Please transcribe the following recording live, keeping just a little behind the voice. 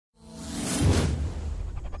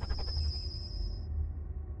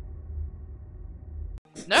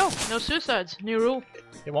No, no suicides. New rule.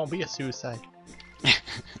 It won't be a suicide.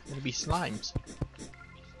 It'll be slimes.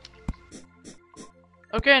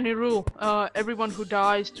 Okay, new rule. Everyone who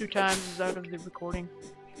dies 2 times is out of the recording.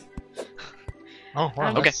 Oh, wow.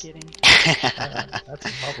 I'm Okay. just kidding.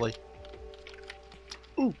 That's lovely.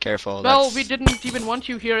 Ooh, careful. Well, that's... we didn't even want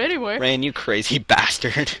you here anyway. Rain, you crazy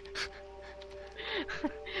bastard.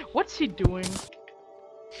 What's he doing?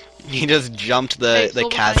 He just jumped Hey, the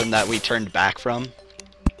chasm that we turned back from.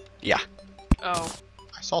 Yeah. Oh.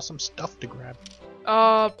 I saw some stuff to grab.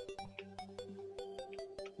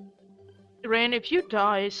 Rain, if you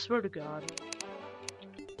die, I swear to God.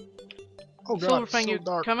 Oh god, Silverfang, so you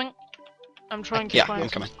dark. coming? I'm trying to Yeah, find I'm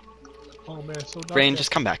coming. Oh man, it's so dark. Rain, there.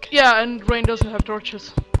 just come back. Yeah, and Rain doesn't have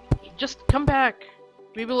torches. Just come back.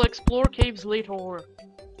 We will explore caves later.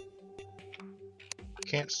 I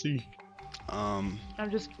can't see. I'm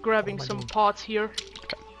just grabbing Oh my some God. pots here.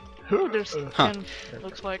 Oh, there's 10,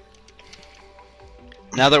 looks like.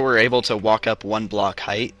 Now that we're able to walk up 1 block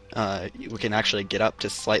height, we can actually get up to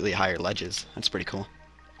slightly higher ledges. That's pretty cool.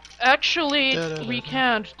 Actually, we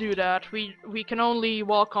can't do that. We can only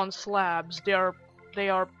walk on slabs. They are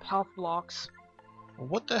path blocks.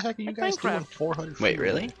 What the heck are you Like guys doing Minecraft. 400 feet Wait,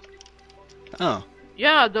 really? away? Oh.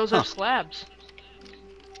 Yeah, those Huh. are slabs.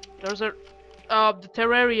 Those are the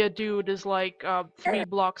Terraria dude is like 3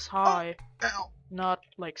 blocks high, Ow. not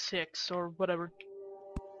like 6 or whatever.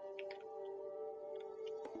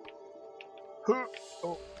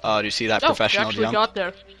 Oh, do you see that Oh, we professional actually jump? got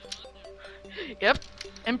there. Yep,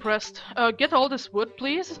 impressed. Get all this wood,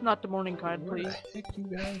 please. Not the morning kind, Where the please. heck you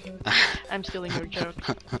guys are? I'm stealing your joke.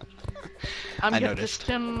 I getting this noticed.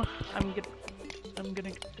 tin. I'm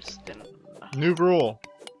gonna get this tin. New rule.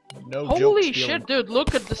 No joke Holy stealing. shit, dude!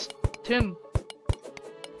 Look at this tin.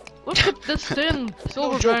 Look at this tin,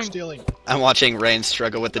 No joke Silverfang. stealing. I'm watching Rain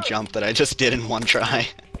struggle with the jump that I just did in 1 try.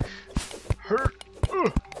 Hurt.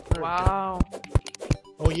 Wow.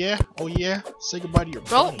 Oh yeah. Oh yeah. Say goodbye to your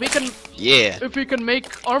Well, bunny. we can Yeah. if we can make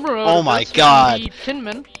armor out Oh of my this, we God. can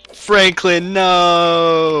be tinmen. Franklin,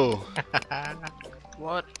 no!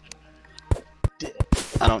 What?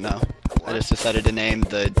 I don't know. I just decided to name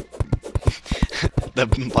the the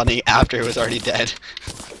bunny after it was already dead.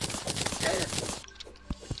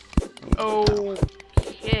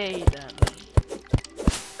 Okay then.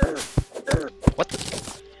 What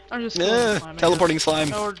the? I'm just going to climb, I Teleporting guess.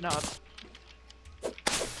 slime. Or not.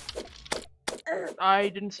 I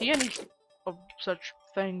didn't see any of such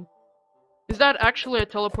thing. Is that actually a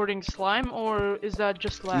teleporting slime, or is that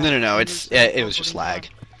just lag? No, It it's is it was just teleporting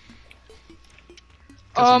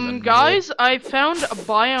lag. slime. Guys, I found a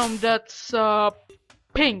biome that's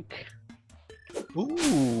pink.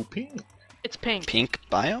 Ooh, pink. It's pink. Pink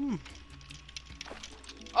biome?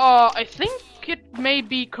 I think it may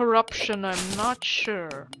be corruption. I'm not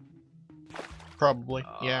sure. Probably.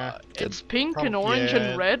 Yeah. It's pink and Prob- orange yeah.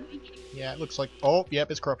 and red. Yeah. It looks like. Oh, yep.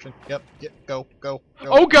 It's corruption. Yep. Go.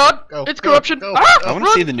 Oh god! Go, It's go, corruption! go, Ah! go. I want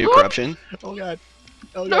to see the new run! corruption. Oh god.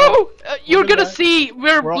 Oh god. No! You're gonna gonna die. see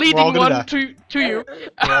we're We're all bleeding gonna one die. to you. We're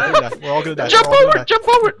all gonna die. We're all gonna die. Jump We're all over! gonna die. Jump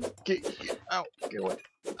over! Get out. Get away.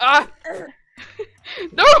 Ah!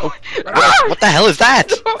 No! Oh, Ah! What the hell is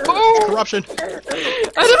that? Oh! Corruption. I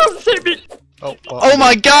don't know, save me! Oh. Well, Oh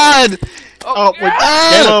my god! Oh wait.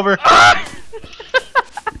 Ah! Game over. Ah!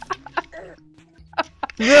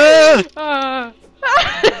 Yeah! Ah.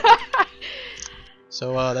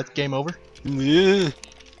 So that's game over. Yeah.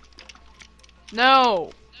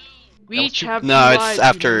 No! We That was each too- have No, two it's lives,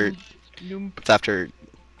 after- you noob. It's after,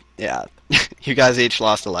 yeah. You guys each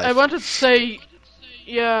lost a life. I wanted to say,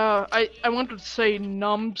 yeah, I wanted to say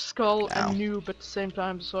numbskull Ow. and noob at the same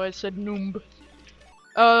time, so I said noob.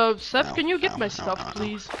 Seth, Ow, can you get ow, my ow, stuff, ow, ow.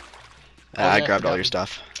 please? I yeah, grabbed all forgot. your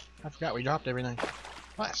stuff. I forgot we dropped everything.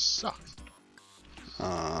 That sucks.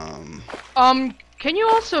 Can you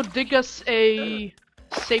also dig us a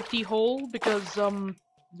safety hole? Because,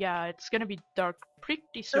 yeah, it's gonna be dark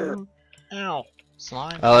pretty soon. Ow.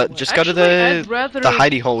 Slime. Just go to Actually, I'd rather... the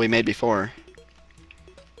hidey hole we made before.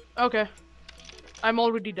 Okay. I'm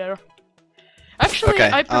already there. Actually,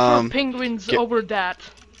 Okay, I prefer penguins get- over that.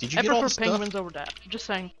 Did you I get all prefer the stuff? penguins over that. Just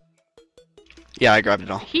saying. Yeah, I grabbed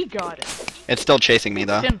it all. He got it. It's still chasing me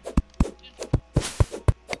though. Tin.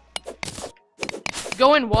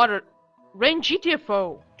 Go in water. Rain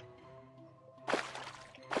GTFO.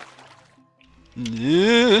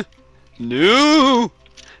 No. No.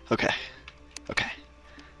 Okay. Okay.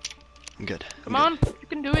 I'm good. Come on, you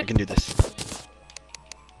can do I it. can do this.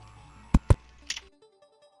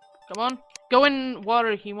 Come on. Go in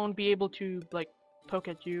water, he won't be able to, like, poke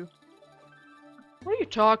at you. What are you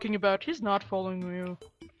talking about? He's not following you.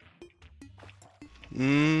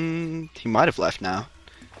 He might have left now.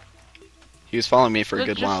 He was following me for a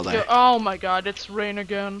Let's good while just there. go- Oh my god, it's rain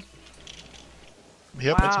again.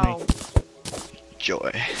 Yep, Wow. it's me.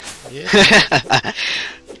 Joy. Yeah.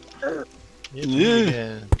 It's me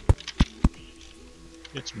again.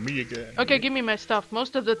 It's me again. Okay, give me my stuff.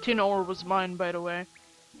 Most of the tin ore was mine, by the way.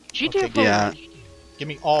 GTA Okay, yeah. Give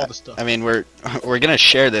me all the stuff. I mean, we're gonna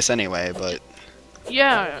share this anyway, but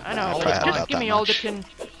Yeah, I know. I'll But probably have just about give that me all the much. tin.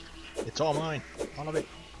 It's all mine. All of it.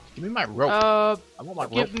 Give me my rope. I want my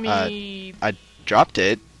rope. Give me. I dropped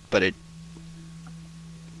it, but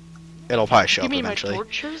it'll probably show Give up me eventually. my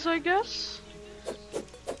torches, I guess.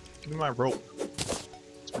 Give me my rope.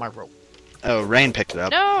 It's my rope. Oh, Rain picked it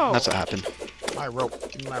up. No. That's what happened. My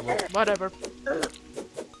rope. Give me my rope. Whatever.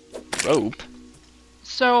 Rope?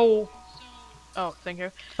 So. Oh, thank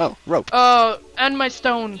you. Oh, rope. And my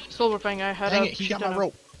stone, Silverfang. I had Dang a it, he shit got ton my of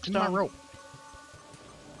rope. Give me my stone. rope.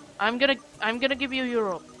 I'm gonna give you your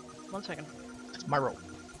rope. 1 second. It's my rope.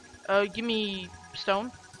 Give me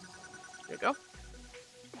stone. There you go.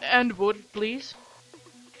 And wood, please.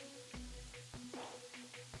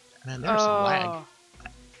 Man, there's some lag.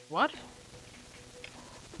 What?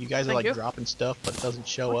 You guys are Thank like you. dropping stuff, but it doesn't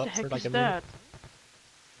show What the up for heck like is a minute. that?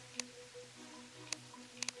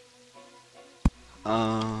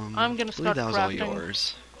 I'm gonna I believe start that was all crafting.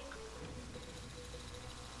 yours.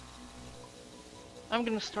 I'm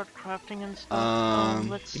gonna start crafting and stuff.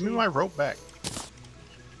 Let's Give see. me my rope back.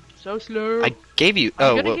 So slow. I gave you. I'm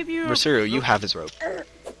Oh, gonna well, give you a Resuru, you rope. have his rope.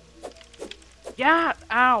 Yeah.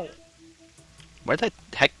 Ow. Where the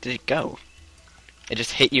heck did it go? It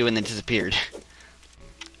just hit you and then disappeared.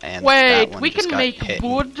 And that Wait, one we just can got make hit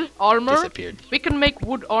and wood armor. disappeared. We can make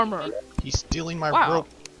wood armor. He's stealing my Wow. rope.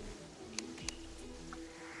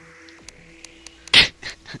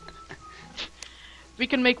 We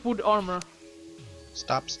can make wood armor.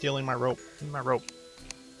 Stop stealing my rope. Give me my rope.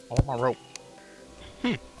 I want my rope.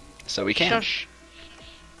 So we can. Shush.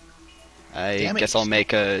 I Damn it. guess I'll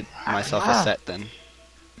make myself a set then.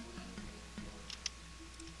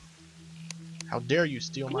 How dare you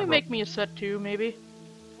steal Can my you rope? make me a set too, maybe?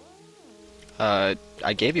 I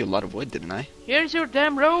gave you a lot of wood, didn't I? Here's your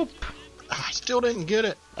damn rope. I still didn't get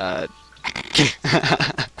it.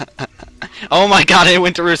 Oh my god, it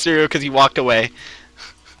went to Resuru because he walked away.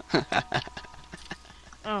 Oh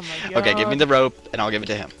my god. Okay, give me the rope and I'll give it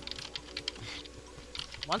to him.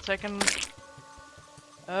 1 second.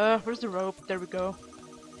 Where's the rope? There we go.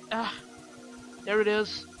 Ah, there it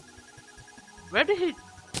is. Where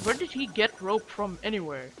did he get rope from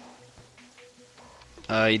anywhere?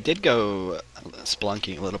 He did go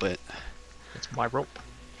splunking a little bit. It's my rope.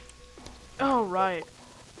 Oh, right.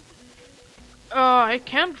 I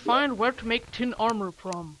can't find where to make tin armor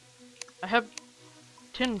from. I have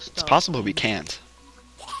tin stuff. It's possible we can't.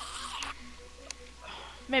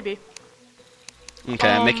 Maybe. Okay,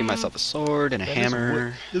 I'm making myself a sword and a Yeah,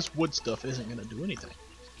 hammer. This wood stuff isn't gonna do anything.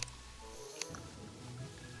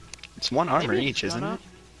 It's one armor Maybe each, it's isn't gonna. it?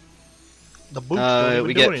 The boots don't even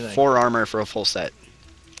We do get anything. 4 armor for a full set.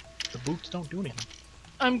 The boots don't do anything.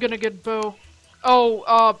 I'm gonna get bow. Oh,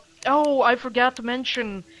 I forgot to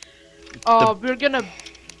mention.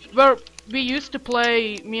 We used to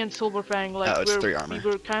play, me and Silverfang, like Oh, it's 3 armor. we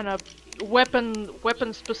were kind of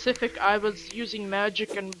weapon specific. I was using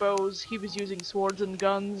magic and bows. He was using swords and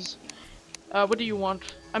guns. What do you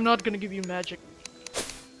want? I'm not gonna give you magic.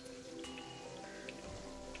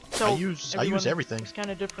 So I use everything. It's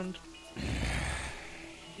kind of different.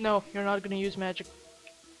 No, you're not gonna use magic.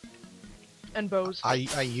 And bows. I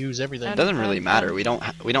use everything. It doesn't really and- matter. and-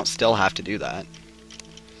 We don't still have to do that.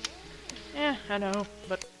 I know,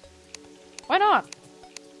 but why not?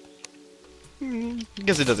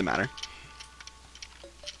 Because it doesn't matter.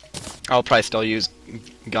 I'll probably still use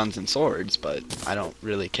guns and swords, but I don't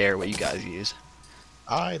really care what you guys use.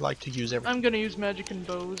 I like to use everything. I'm gonna use magic and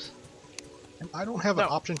bows. And I don't have an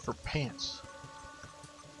No. option for pants.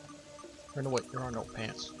 Or no, wait, there are no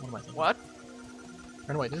pants. What am I thinking? What?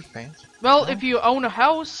 Or no, wait, there's pants. Well, No? if you own a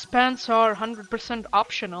house, pants are 100%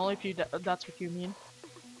 optional. If you that's what you mean.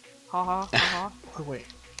 Haha, haha. Oh wait.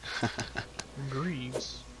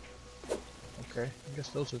 Greaves. Okay, I guess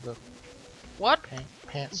those are the What?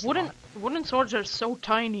 pants. Wooden swords are so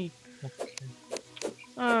tiny.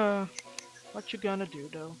 Okay. What you gonna do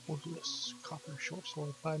though? What's this? Copper short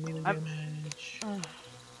sword, 5 melee I'm- damage. Uh,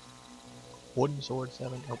 Wooden sword,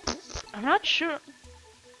 7. Oh, I'm not sure.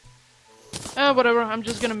 Whatever. I'm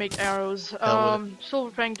just gonna make arrows. Hell with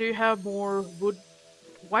Silverfang, do you have more wood?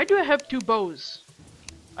 Why do I have 2 bows?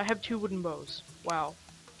 I have 2 wooden bows. Wow.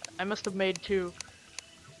 I must have made 2.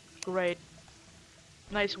 Great.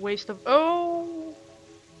 Nice waste of. Oh.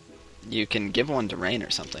 You can give one to Rain or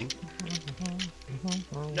something.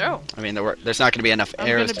 No. I mean, there's not going to be enough I'm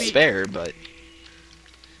arrows gonna to be- spare, but